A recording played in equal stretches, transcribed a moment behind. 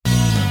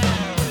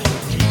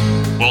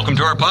Welcome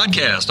to our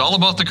podcast, All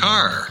About the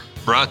Car,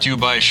 brought to you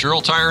by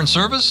Sherrill Tire and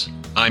Service.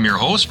 I'm your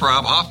host,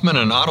 Rob Hoffman,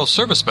 an auto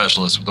service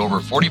specialist with over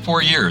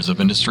 44 years of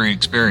industry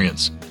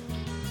experience.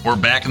 We're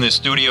back in the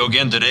studio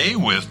again today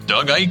with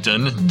Doug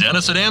Eichten,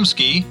 Dennis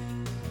Adamski,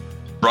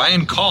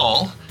 Brian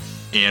Call,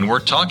 and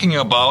we're talking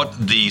about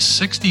the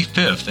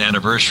 65th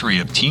anniversary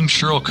of Team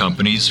Sherrill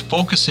Companies,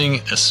 focusing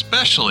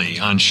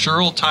especially on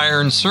Sherrill Tire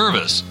and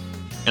Service.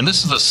 And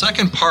this is the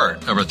second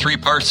part of a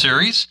three-part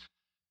series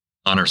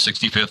on our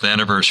 65th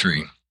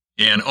anniversary.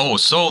 And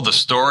so the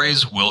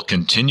stories will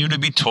continue to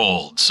be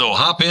told. So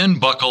hop in,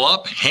 buckle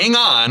up, hang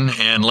on,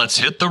 and let's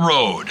hit the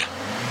road.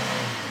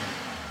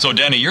 So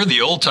Denny, you're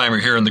the old timer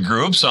here in the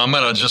group, so I'm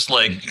going to just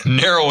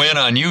narrow in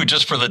on you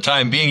just for the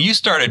time being. You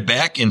started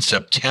back in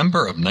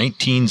September of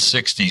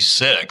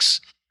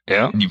 1966.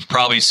 Yeah. And you've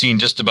probably seen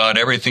just about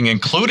everything,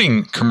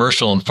 including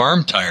commercial and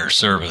farm tire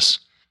service.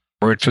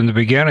 Right from the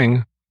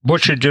beginning,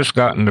 Butch had just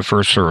gotten the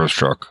first service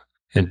truck,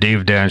 and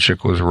Dave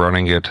Danchik was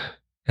running it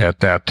at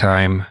that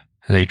time.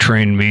 They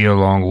trained me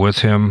along with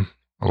him,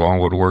 along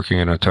with working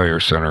in a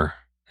tire center.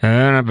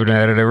 And I've been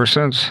at it ever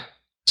since.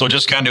 So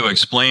just kind of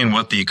explain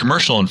what the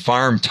commercial and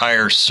farm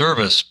tire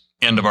service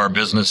end of our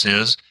business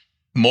is.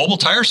 Mobile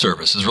tire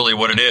service is really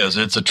what it is.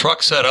 It's a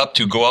truck set up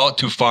to go out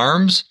to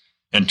farms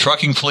and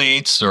trucking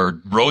fleets or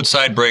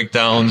roadside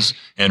breakdowns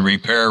and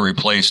repair,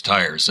 replace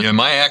tires. Am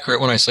I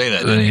accurate when I say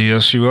that?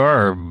 Yes, you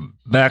are.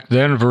 Back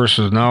then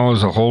versus now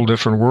is a whole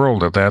different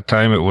world. At that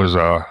time, it was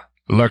a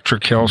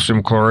electric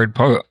calcium chloride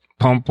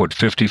pump with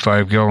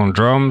 55-gallon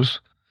drums.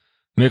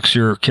 Mix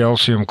your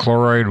calcium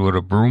chloride with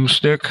a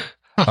broomstick.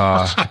 You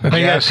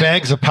had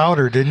bags of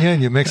powder, didn't you?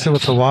 And you mixed it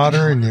with the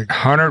water. And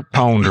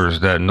 100-pounders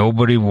that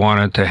nobody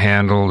wanted to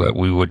handle that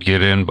we would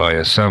get in by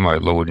a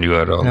semi-load, and you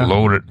had to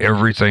load it,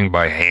 everything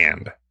by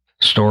hand.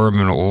 Store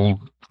them in an old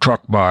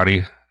truck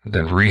body,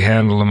 then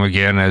rehandle them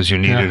again as you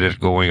needed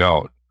it going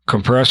out.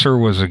 Compressor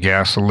was a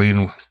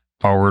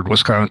gasoline-powered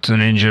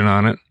Wisconsin engine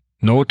on it.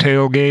 No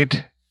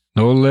tailgate,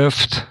 no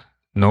lift,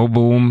 no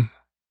boom.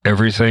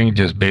 Everything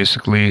just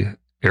basically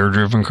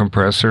air-driven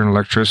compressor and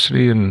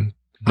electricity, and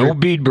no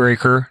bead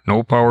breaker,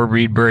 no power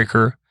bead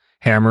breaker,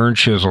 hammer and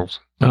chisels.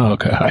 Oh,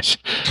 gosh.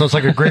 So it's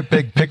like a great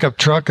big pickup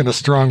truck and a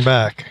strong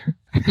back.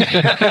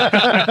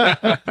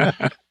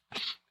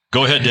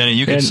 Go ahead, Denny.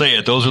 You can say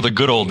it. Those are the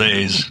good old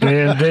days.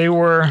 And they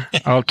were,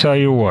 I'll tell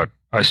you what,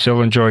 I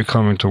still enjoy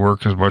coming to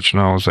work as much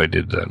now as I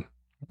did then.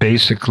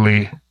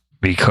 Basically,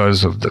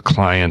 because of the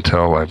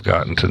clientele I've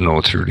gotten to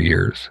know through the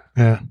years.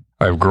 Yeah.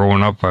 I've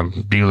grown up,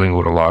 I'm dealing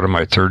with a lot of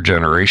my third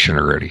generation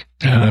already.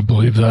 Yeah, I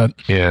believe that.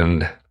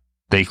 And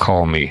they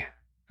call me,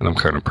 and I'm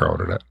kind of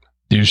proud of that.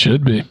 You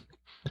should be.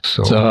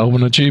 So, it's a hell of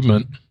an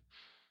achievement.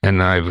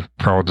 And I'm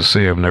proud to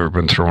say I've never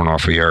been thrown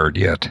off a yard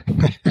yet.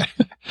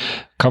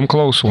 Come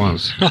close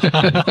once.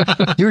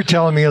 You were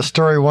telling me a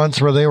story once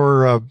where they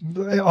were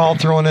all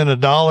throwing in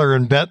 $1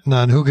 and betting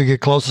on who could get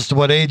closest to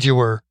what age you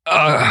were.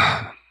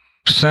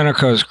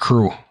 Seneca's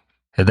crew.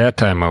 At that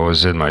time, I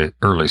was in my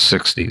early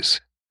 60s.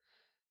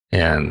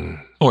 And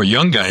a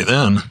young guy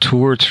then. 2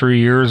 or 3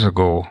 years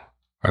ago,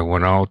 I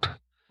went out,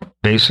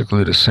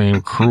 basically the same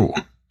crew,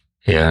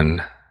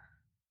 and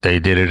they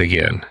did it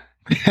again.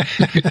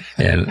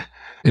 And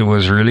it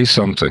was really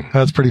something.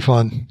 That's pretty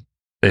fun.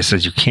 They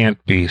said, you can't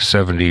be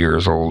 70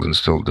 years old and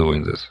still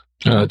doing this.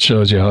 It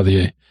shows you how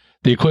the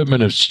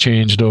equipment has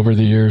changed over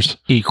the years.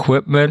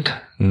 Equipment,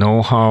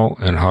 know-how,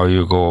 and how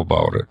you go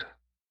about it.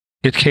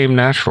 It came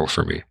natural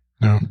for me.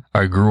 Yeah.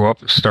 I grew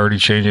up,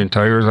 started changing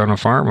tires on a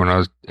farm when I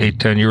was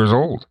 8-10 years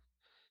old.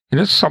 And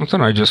it's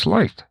something I just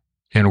liked.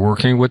 And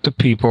working with the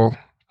people,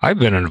 I've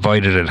been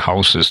invited in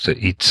houses to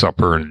eat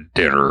supper and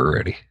dinner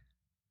already.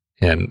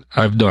 And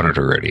I've done it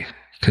already.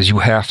 Because you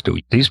have to.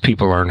 These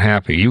people aren't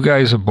happy. You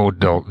guys have both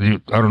dealt,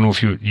 I don't know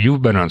if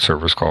you've been on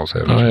service calls,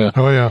 haven't you?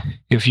 Oh, yeah.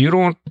 If you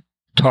don't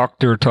talk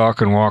their talk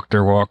and walk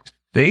their walk,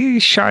 they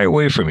shy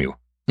away from you.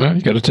 Well,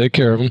 you got to take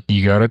care of them.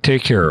 You got to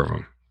take care of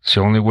them. It's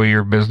the only way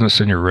your business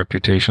and your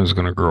reputation is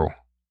going to grow.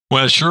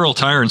 Well, as Sherrill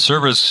Tire and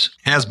Service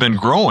has been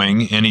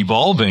growing and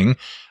evolving,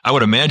 I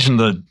would imagine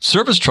the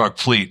service truck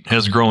fleet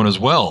has grown as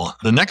well.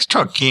 The next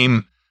truck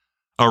came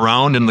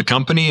around in the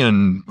company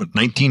in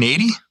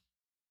 1980?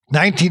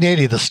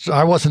 1980.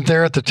 I wasn't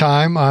there at the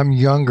time. I'm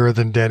younger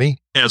than Denny.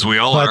 As we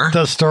all are. But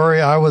the story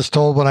I was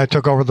told when I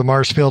took over the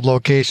Marshfield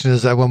location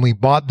is that when we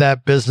bought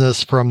that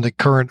business from the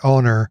current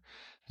owner,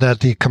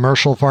 that the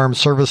commercial farm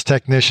service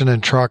technician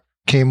and truck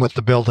came with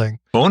the building.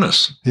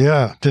 Bonus.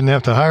 Yeah. Didn't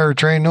have to hire or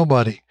train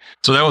nobody.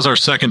 So that was our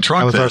second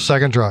truck. That was our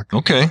second truck.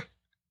 Okay.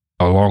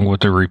 Along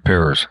with the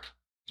repairs.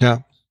 Yeah.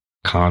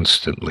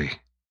 Constantly.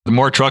 The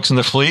more trucks in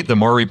the fleet, the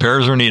more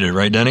repairs are needed,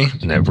 right, Denny?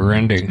 Never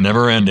ending.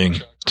 Never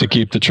ending. To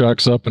keep the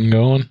trucks up and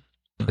going.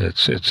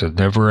 It's a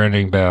never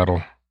ending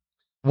battle.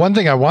 One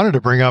thing I wanted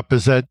to bring up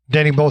is that,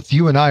 Denny, both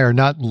you and I are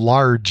not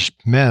large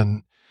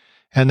men.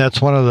 And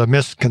that's one of the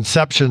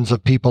misconceptions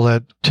of people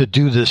that to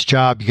do this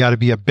job, you got to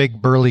be a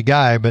big burly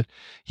guy, but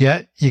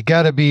yet you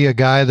got to be a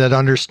guy that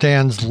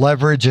understands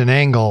leverage and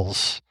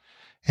angles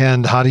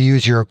and how to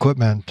use your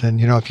equipment.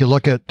 And, if you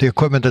look at the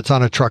equipment that's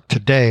on a truck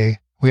today,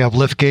 We have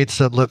lift gates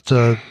that lift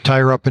the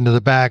tire up into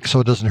the back so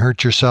it doesn't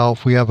hurt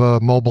yourself. We have a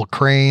mobile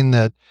crane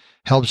that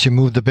helps you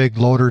move the big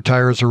loader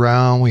tires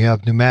around. We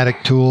have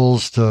pneumatic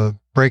tools to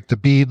break the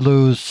bead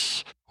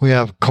loose. We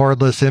have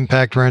cordless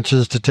impact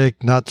wrenches to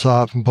take nuts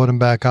off and put them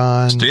back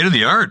on. State of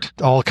the art.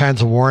 All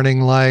kinds of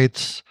warning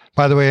lights.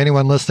 By the way,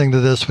 anyone listening to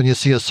this, when you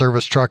see a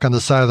service truck on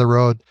the side of the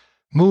road,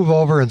 move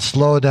over and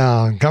slow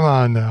down. Come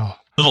on now.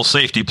 Little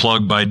safety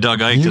plug by Doug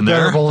Eichten You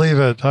better believe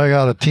it. I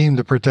got a team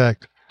to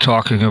protect.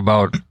 Talking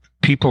about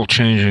people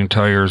changing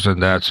tires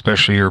and that,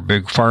 especially your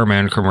big farm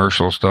and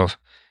commercial stuff,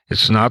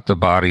 it's not the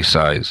body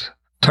size.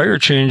 Tire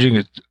changing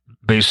is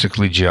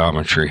basically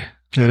geometry.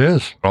 It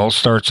is. It all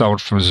starts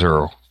out from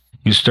zero.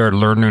 You start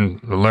learning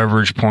the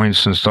leverage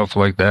points and stuff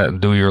like that and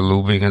do your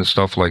lubing and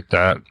stuff like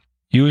that.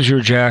 Use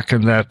your jack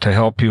and that to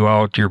help you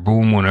out, your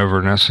boom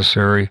whenever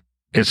necessary.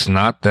 It's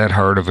not that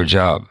hard of a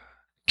job.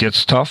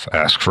 Gets tough,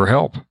 ask for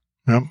help.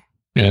 Yep.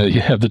 Yeah,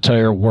 you have the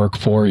tire work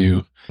for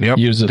you. Yep.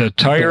 Use it, the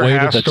tire weight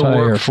has of the to tire.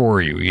 work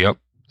for you. Yep.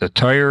 The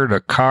tire,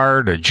 the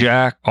car, the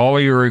jack, all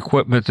of your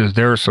equipment is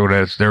there so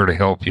that it's there to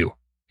help you.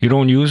 You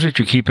don't use it,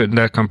 you keep it in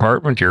that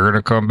compartment, you're going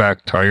to come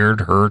back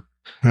tired, hurt,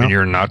 Yep. and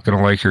you're not going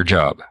to like your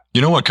job.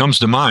 You know what comes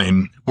to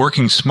mind?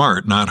 Working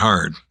smart, not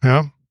hard.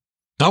 Yeah.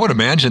 I would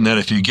imagine that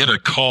if you get a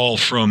call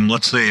from,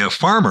 let's say, a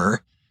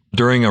farmer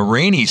during a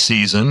rainy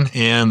season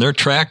and their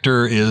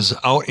tractor is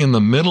out in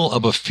the middle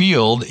of a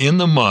field in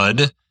the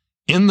mud,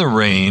 in the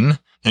rain,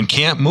 and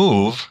can't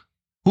move,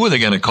 who are they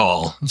going to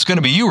call? It's going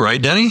to be you,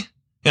 right, Denny?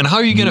 And how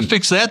are you going to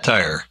fix that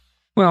tire?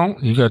 Well,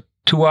 you got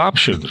two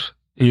options.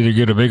 Either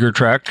get a bigger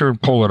tractor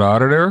and pull it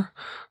out of there,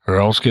 or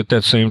else get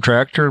that same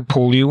tractor and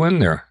pull you in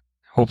there.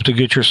 Hope to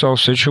get yourself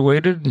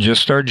situated and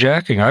just start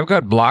jacking. I've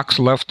got blocks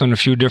left in a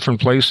few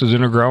different places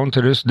in the ground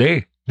to this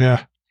day.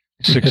 Yeah.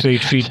 6-8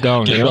 feet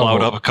down. Get shallow.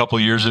 plowed up a couple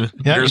years you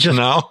from just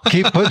now.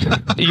 Keep putting.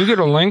 You get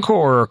a Lenco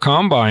or a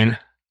combine,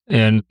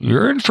 and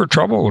you're in for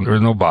trouble when there's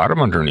no bottom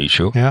underneath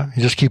you. Yeah.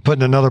 You just keep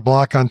putting another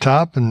block on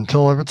top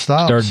until it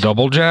stops. Start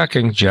double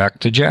jacking, jack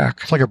to jack.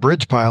 It's like a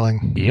bridge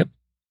piling. Yep.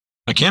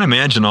 I can't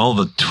imagine all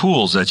the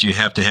tools that you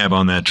have to have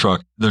on that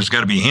truck. There's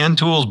got to be hand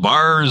tools,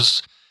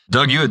 bars.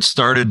 Doug, you had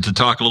started to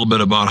talk a little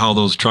bit about how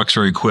those trucks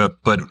are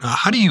equipped, but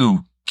how do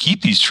you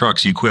keep these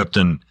trucks equipped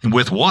and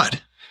with what?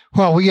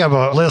 Well, we have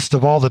a list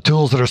of all the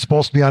tools that are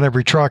supposed to be on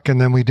every truck, and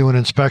then we do an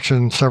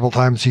inspection several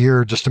times a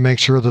year just to make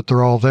sure that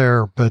they're all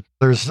there. But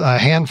there's a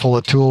handful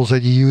of tools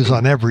that you use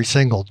on every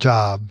single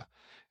job.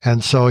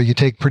 And so you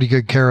take pretty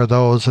good care of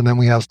those. And then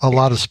we have a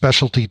lot of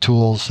specialty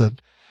tools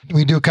that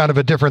we do kind of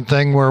a different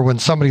thing where when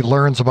somebody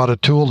learns about a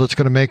tool that's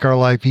going to make our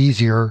life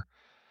easier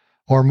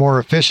or more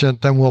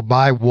efficient, then we'll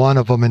buy one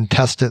of them and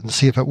test it and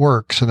see if it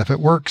works. And if it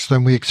works,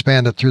 then we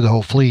expand it through the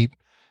whole fleet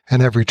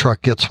and every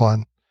truck gets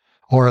one,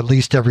 or at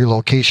least every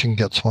location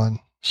gets one.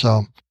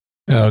 So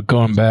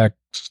Going back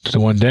to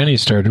when Denny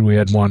started, we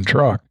had one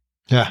truck.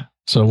 yeah.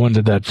 So when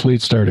did that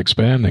fleet start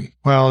expanding?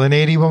 Well, in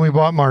 80, when we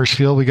bought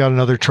Marshfield, we got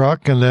another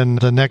truck. And then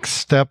the next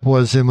step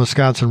was in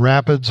Wisconsin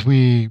Rapids.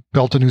 We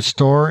built a new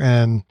store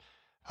and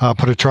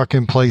put a truck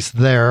in place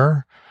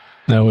there.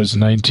 That was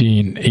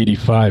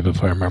 1985,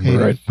 if I remember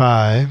right.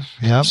 85,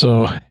 yep.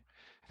 So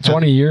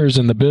 20 years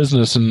in the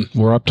business, and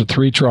we're up to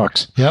 3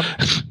 trucks. Yep.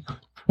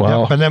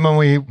 Wow. Yep. And then when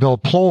we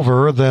built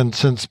Plover, then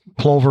since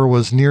Plover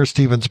was near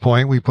Stevens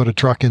Point, we put a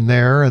truck in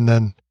there. And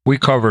then We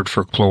covered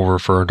for Clover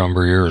for a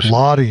number of years. a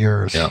lot of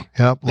years. Yeah.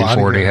 Yep.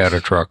 Before they had a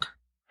truck.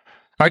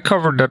 I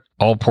covered that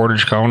all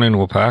Portage County and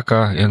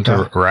Wapaka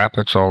into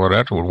Rapids, all of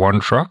that with one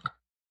truck.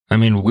 I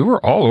mean, we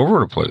were all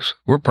over the place.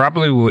 We're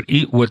probably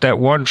with that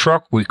one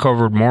truck, we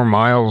covered more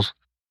miles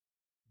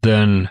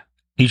than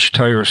each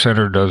tire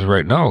center does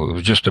right now. It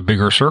was just a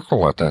bigger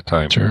circle at that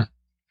time. Sure.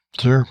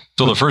 Sure.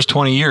 So the first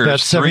 20 years.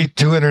 That's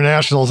 72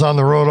 internationals on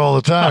the road all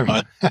the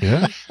time.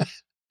 Yeah.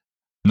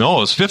 No, it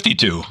was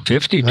 52.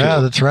 52. Yeah,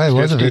 that's right. It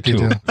was a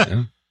 52.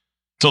 Yeah.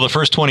 So the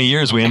first 20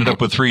 years, we ended up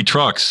with 3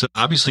 trucks.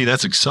 Obviously,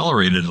 that's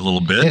accelerated a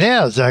little bit. It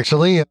has,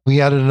 actually. We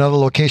added another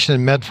location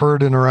in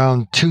Medford in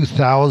around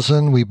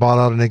 2000. We bought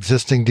out an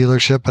existing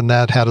dealership, and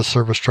that had a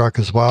service truck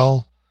as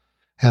well.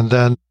 And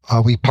then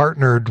we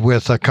partnered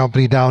with a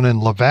company down in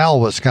Laval,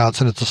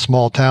 Wisconsin. It's a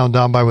small town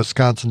down by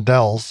Wisconsin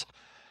Dells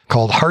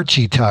called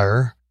Harchie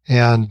Tire.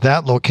 And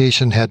that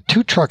location had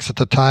 2 trucks at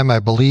the time. I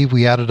believe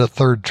we added a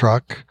 3rd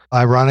truck.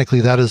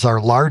 Ironically, that is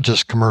our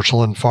largest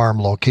commercial and farm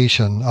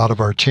location out of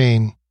our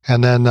chain.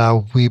 And then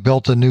we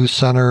built a new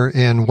center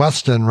in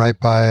Weston right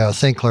by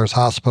St. Clair's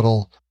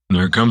Hospital. And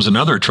there comes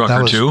another truck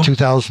That or was two.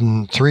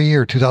 2003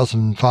 or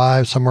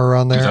 2005, somewhere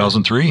around there.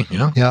 2003,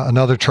 yeah. Yeah,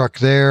 another truck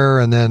there.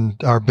 And then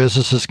our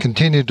business has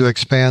continued to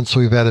expand. So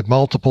we've added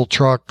multiple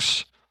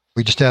trucks.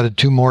 We just added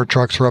 2 more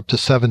trucks. We're up to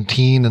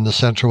 17 in the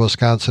central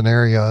Wisconsin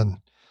area. And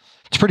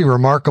it's pretty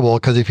remarkable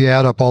because if you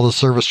add up all the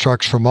service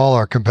trucks from all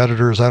our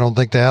competitors, I don't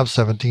think they have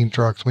 17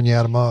 trucks when you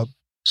add them up.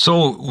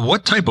 So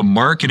what type of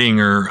marketing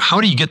or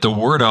how do you get the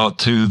word out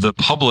to the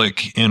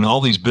public and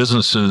all these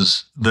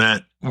businesses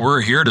that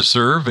we're here to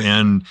serve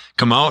and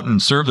come out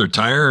and serve their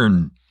tire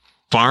and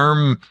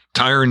farm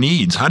tire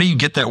needs. How do you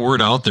get that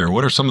word out there?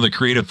 What are some of the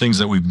creative things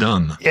that we've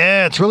done?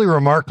 Yeah, it's really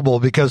remarkable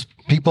because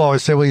people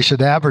always say, well, you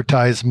should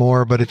advertise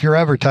more. But if you're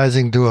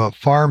advertising to a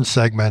farm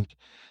segment,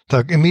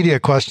 the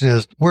immediate question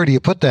is, where do you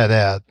put that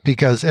ad?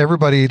 Because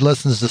everybody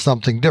listens to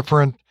something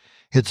different.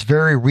 It's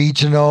very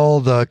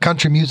regional. The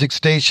country music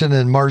station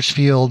in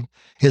Marshfield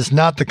is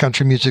not the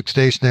country music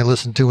station they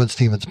listen to in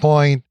Stevens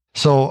Point.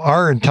 So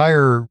our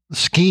entire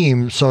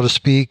scheme, so to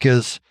speak,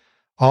 is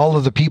all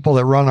of the people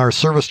that run our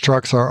service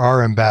trucks are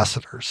our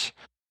ambassadors.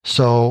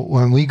 So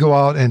when we go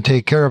out and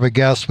take care of a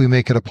guest, we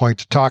make it a point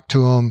to talk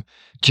to them,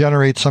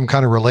 generate some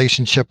kind of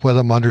relationship with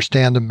them,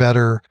 understand them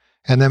better.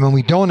 And then when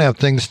we don't have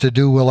things to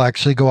do, we'll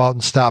actually go out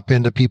and stop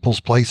into people's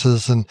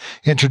places and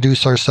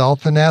introduce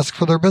ourselves and ask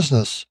for their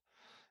business.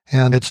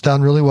 And it's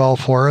done really well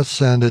for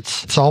us. And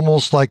it's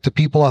almost like the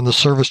people on the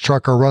service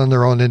truck are running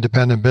their own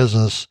independent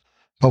business,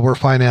 but we're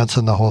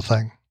financing the whole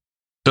thing.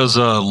 Does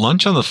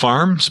lunch on the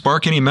farm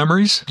spark any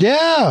memories?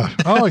 Yeah.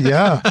 Oh,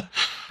 yeah.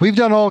 We've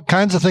done all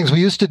kinds of things. We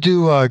used to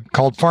do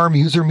called farm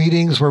user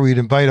meetings where we'd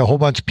invite a whole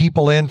bunch of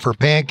people in for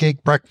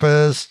pancake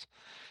breakfast.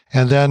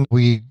 And then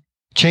we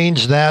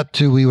changed that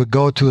to we would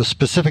go to a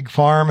specific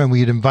farm and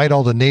we'd invite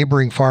all the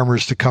neighboring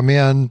farmers to come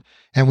in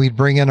and we'd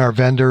bring in our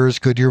vendors.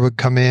 Goodyear would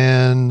come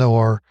in,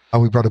 or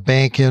we brought a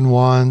bank in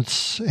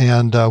once,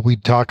 and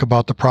we'd talk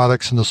about the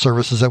products and the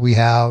services that we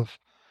have.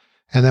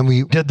 And then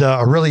we did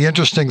a really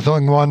interesting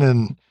thing one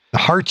in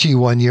Harchie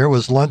one year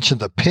was lunch in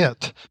the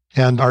pit.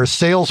 And our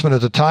salesman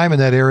at the time in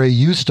that area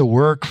used to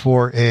work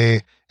for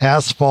a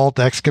asphalt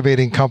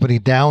excavating company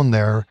down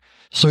there.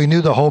 So he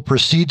knew the whole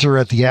procedure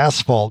at the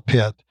asphalt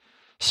pit.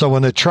 So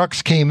when the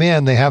trucks came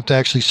in, they have to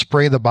actually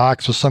spray the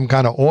box with some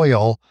kind of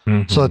oil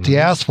so that the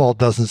asphalt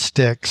doesn't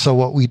stick. So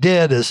what we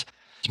did is,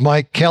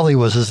 Mike Kelly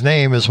was his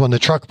name, is when the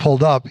truck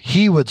pulled up,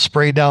 he would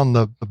spray down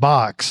the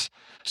box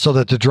so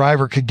that the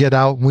driver could get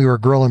out, and we were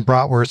grilling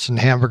bratwursts and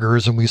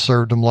hamburgers and we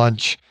served them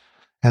lunch.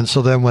 And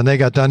so then when they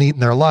got done eating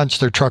their lunch,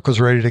 their truck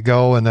was ready to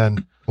go. And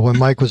then when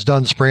Mike was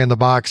done spraying the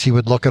box, he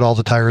would look at all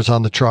the tires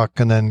on the truck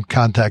and then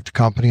contact the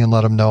company and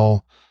let them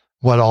know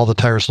what all the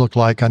tires looked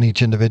like on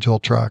each individual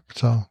truck.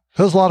 So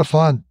it was a lot of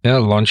fun. Yeah,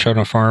 lunch on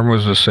a farm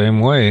was the same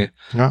way.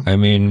 Yeah. I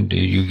mean,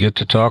 you get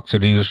to talk to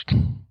these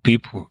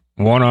people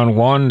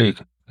one-on-one. They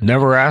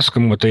never ask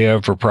them what they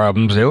have for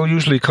problems. They'll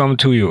usually come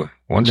to you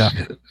once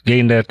you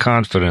gain that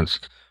confidence.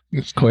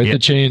 It's quite the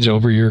change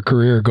over your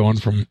career, going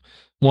from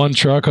one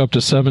truck up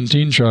to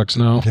 17 trucks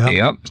now.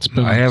 Yep.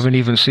 I haven't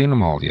even seen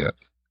them all yet.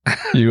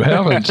 You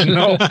haven't?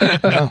 No.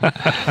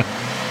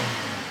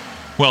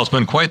 Well, it's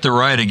been quite the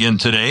ride again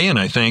today, and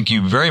I thank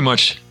you very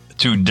much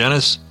to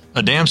Dennis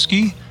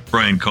Adamski,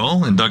 Brian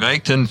Cole, and Doug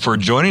Eichten for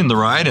joining the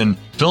ride and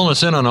filling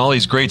us in on all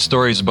these great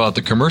stories about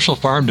the commercial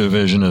farm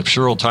division of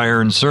Sherrill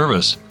Tire and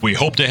Service. We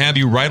hope to have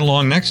you right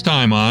along next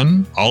time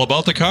on All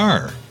About the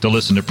Car. To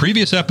listen to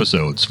previous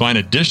episodes, find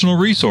additional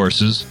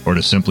resources, or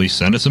to simply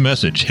send us a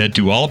message, head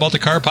to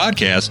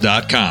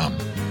allaboutthecarpodcast.com.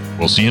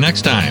 We'll see you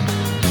next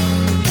time.